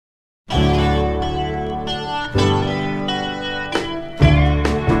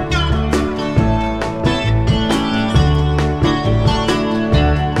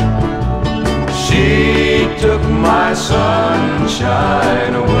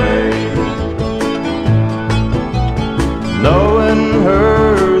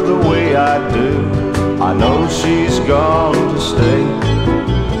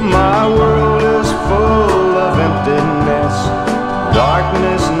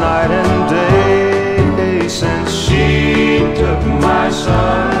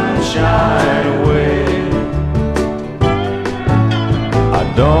sunshine away. I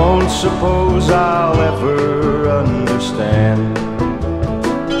don't suppose I'll ever understand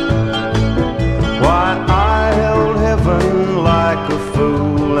why I held heaven like a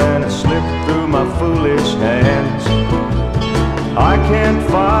fool and it slipped through my foolish hands. I can't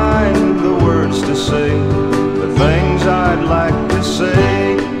find the words to say the things I'd like to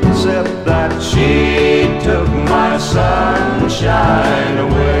say, except that she took my sunshine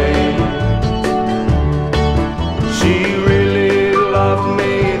away. She really loved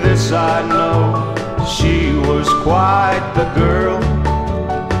me, this I know. She was quite the girl.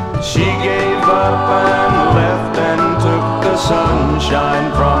 She gave up and left and took the sunshine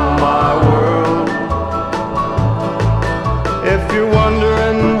from my world. If you're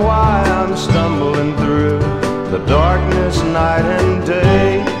wondering why I'm stumbling through the darkness night and day,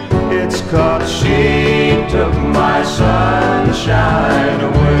 it's 'cause she took my sunshine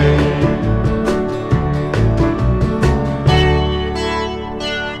away.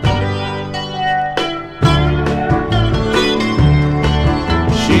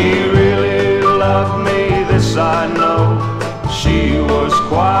 She really loved me, this I know. She was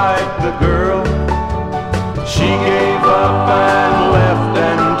quite the girl. She gave up and left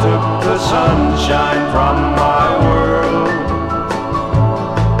and took the sunshine from my world.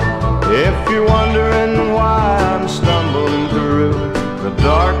 If you wonder